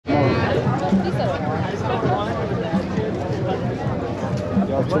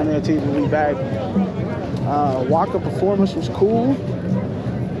TuneIn TV, we back. Waka performance was cool.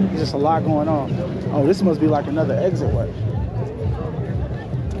 Just a lot going on. Oh, this must be like another exit way.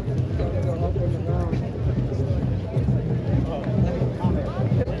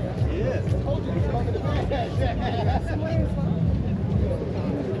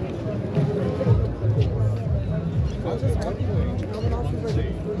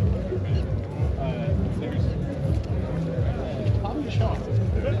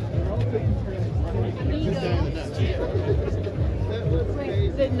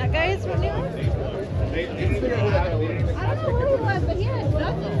 The guy is from New York? I don't know who he was, but he had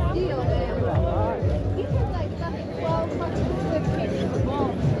nothing deal, man. He had like fucking 12 fucking suitcases of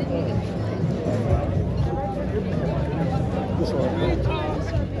balls. Didn't even. This one.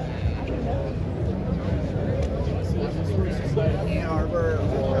 Ann Arbor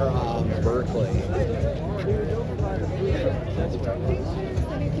or Berkeley.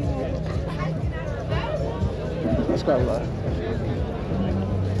 Let's go left.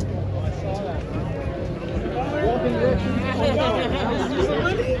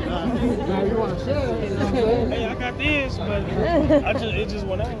 Hey, I got this, but it just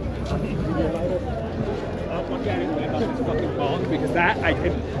went out. I'm looking at it about this fucking ball because that I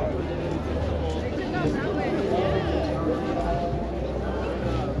could.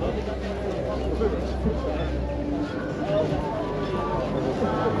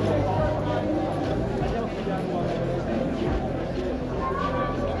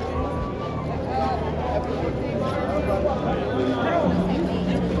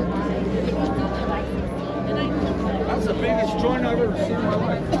 That's the biggest joint I've ever seen in my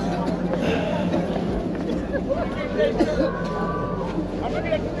life.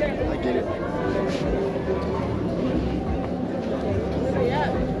 I get it.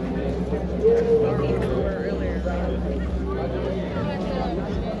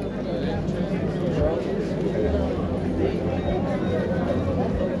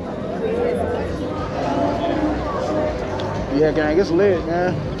 Yeah, gang, it's lit,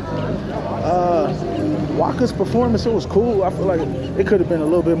 man. Waka's performance, it was cool. I feel like it could have been a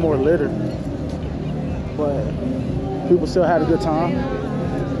little bit more litter, but people still had a good time.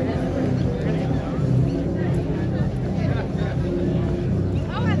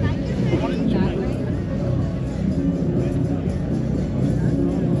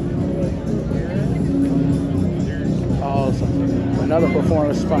 Oh, so another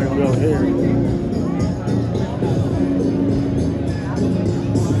performance spot gonna be over here.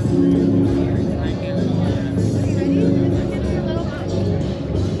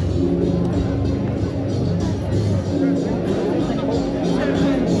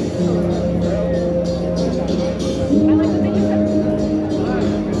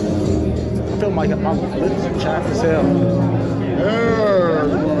 Like my lips are chapped as hell.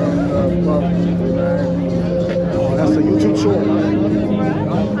 Oh, that's a YouTube short.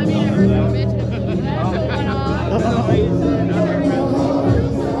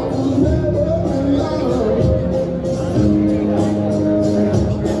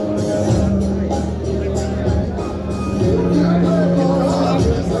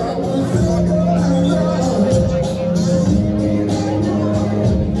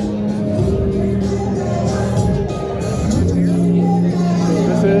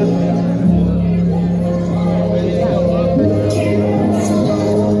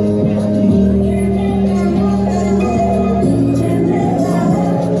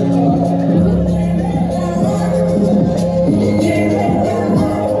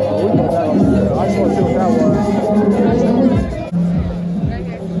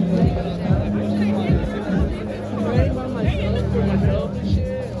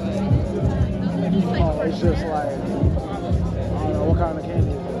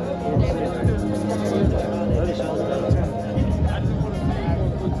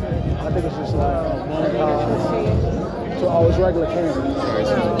 Oh, it's regular candy.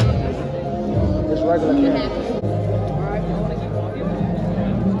 It's regular candy.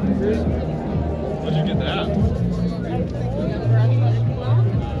 Where'd you get that?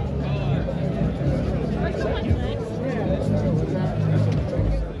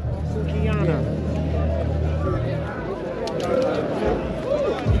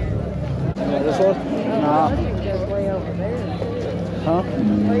 This one? Nah. Huh?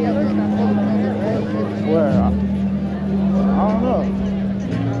 Where? I don't know.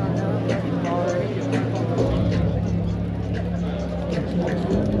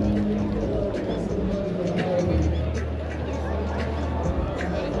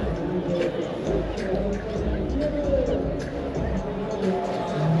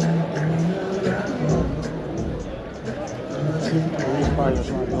 Probably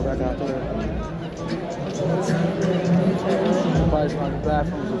just want to go back out there. Probably just want the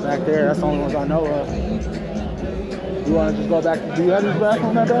bathrooms are back there. That's the only ones I know of. You want to just go back? Do you have this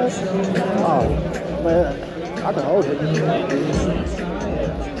bathroom that bad? Oh, man, I can hold it.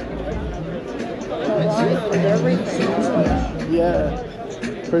 Yeah,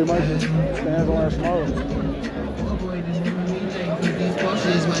 pretty much just stands on our smoke.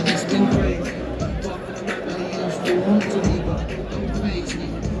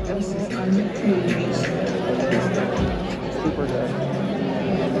 Super good.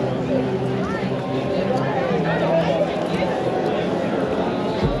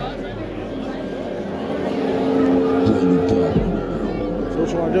 So what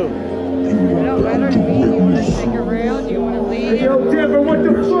you want to do? It don't matter to me. You want to stick around? You want to leave? Hey, yo, Denver, what the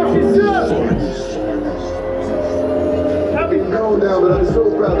fuck is up? Happy Going down, but I'm so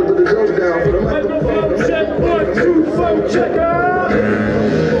proud to put the goes down for the microphone. check, 1, 2, phone check out.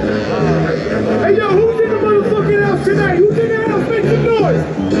 Hey, yo, who's in the motherfucking house tonight? Who's in the house? Make some noise.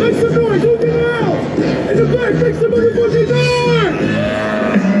 Make some noise. Who's in the house? In the back, make some motherfucking noise.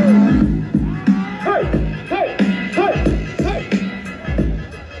 Hey, hey, hey, hey.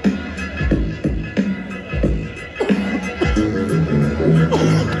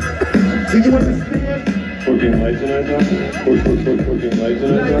 Do you understand? Working lights in our town? Working lights in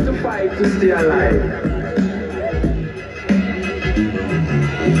our 9 to 5 to stay alive.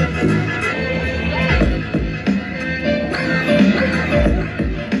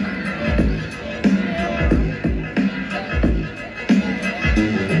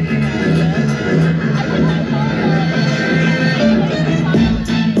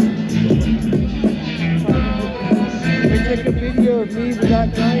 Take a video of me without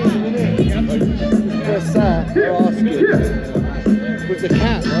dying in a minute. Press that. With the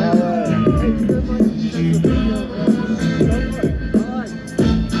cat,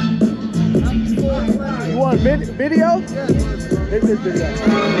 You want video? Take this video.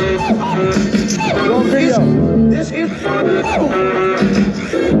 You want video? This is fun. This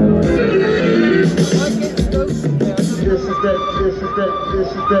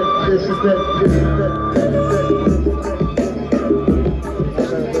is that.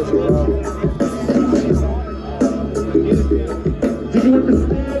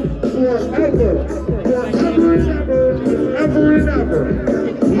 Forever.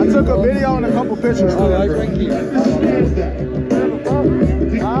 I took a video and a couple pictures. Oh, right, thank you.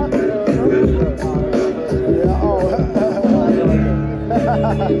 Huh? Yeah, oh.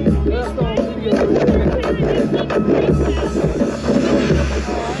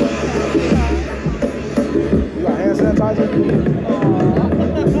 You got hand sanitizer?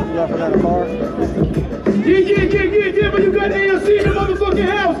 You left it in the car? Yeah, but you got ALC in the motherfucking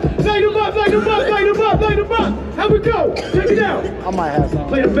house. Light them up. How we go? Check it out. I might have some.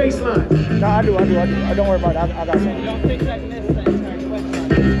 Play the bass line. No, I do. Don't worry about it. I got some. Don't fix that next thing.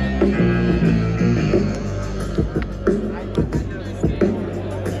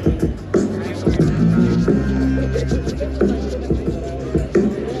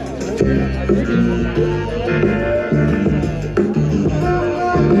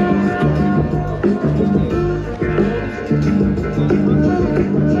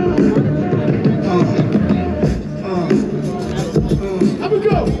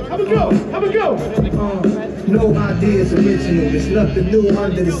 How we go? No idea is original, there's nothing new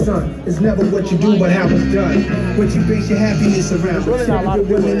under the sun. It's never what you do, but how it's done. What you base your happiness around. Material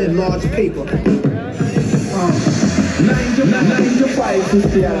women in large paper. 9 to 5 to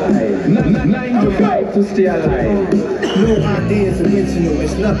stay alive. 9 to 5 to stay alive. No idea is original,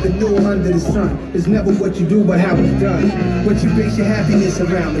 it's nothing new under the sun. It's never what you do, but how it's done. What you base your happiness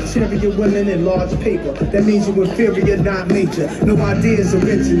around. Material women in large paper. That means you're inferior, not major. No idea is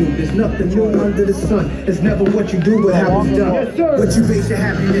original, there's nothing new under the sun. It's never what you do, but how it's done. What you base your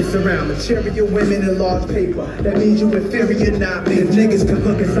happiness around. Material women in large paper. That means you're inferior, not major. If niggas can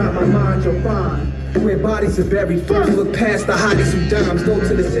look inside my mind, you'll find where bodies are buried. First look past the hotties who dimes. Go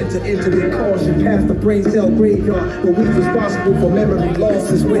to the center, enter with caution. Past the brain cell graveyard, where we responsible for memory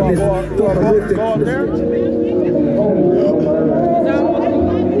losses. Witness thought horrific.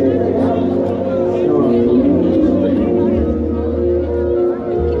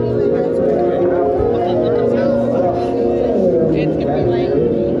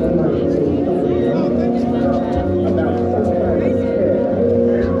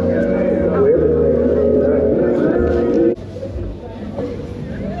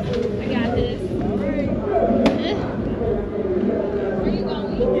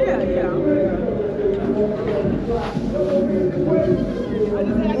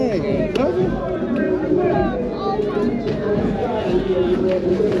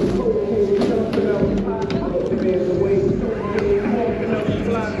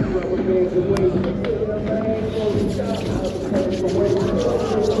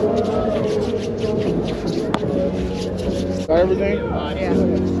 Got everything? Yeah.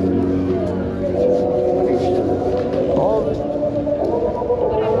 All of it?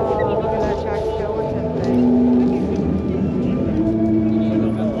 Look at that Jack Skellington thing.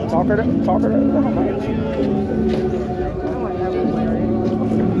 Talk her down. Talk her down. I want that one there.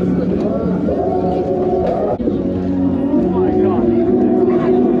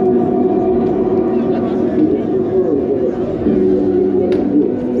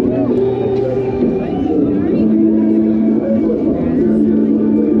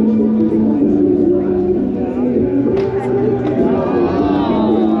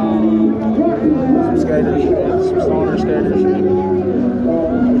 Some skaters, some stoner skaters.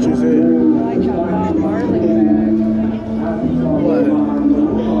 What you said? What?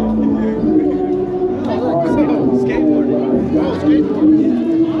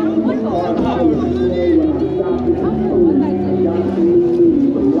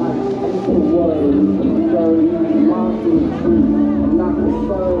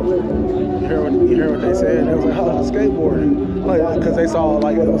 You hear what they said? They was like, oh, skateboarding. Like, because they saw,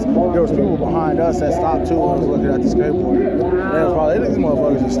 like, there was people behind us that stopped too and was looking at the skateboard. They was probably, these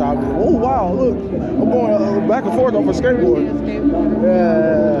motherfuckers just stopped. Oh, wow, look. I'm going back and forth off a skateboard.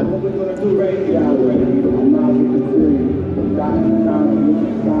 Yeah.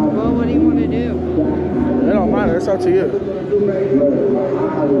 Well, what do you want to do? It don't matter. It's up to you. Do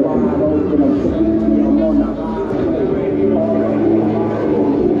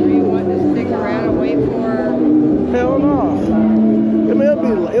you want to stick around and wait for? Hell no. I mean,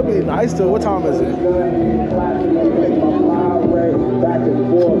 it'll be nice to. What time is it?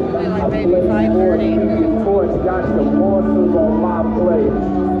 Probably like maybe 5:30. Got some morsels on my plate.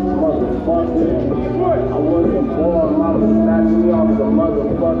 Motherfucker. I wasn't born. Mama snatched me off the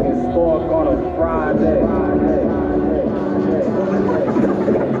motherfucking stalk on a Friday.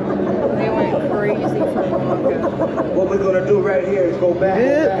 They went crazy for Blanca. What we're gonna do right here is go back.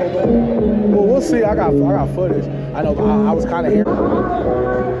 Yeah. Well, we'll see. I got footage. I know. I was kind of here.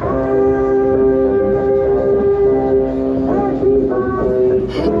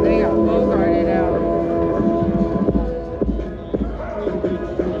 They got Bogarted out.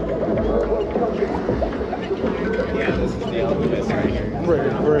 Yeah, this is the Elvis right here. I'm ready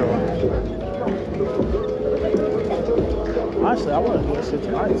to grill. Honestly, I want to do this shit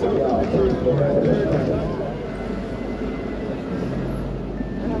tonight. I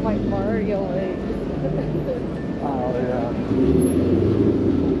have like Mario legs. Oh yeah.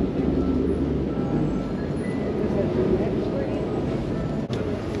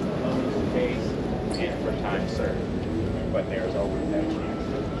 Case and for time served, but there's always that chance.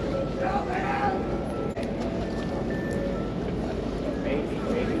 Maybe.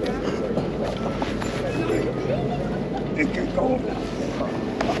 It can go.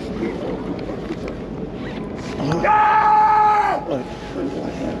 Wait.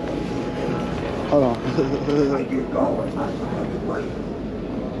 Hold on.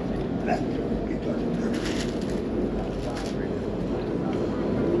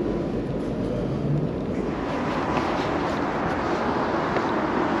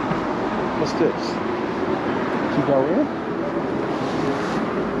 What's this? You go in?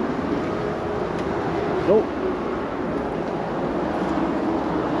 Nope.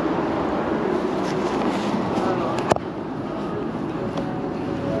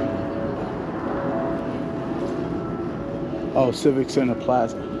 Oh, Civic Center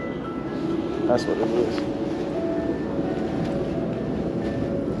Plaza. That's what it is.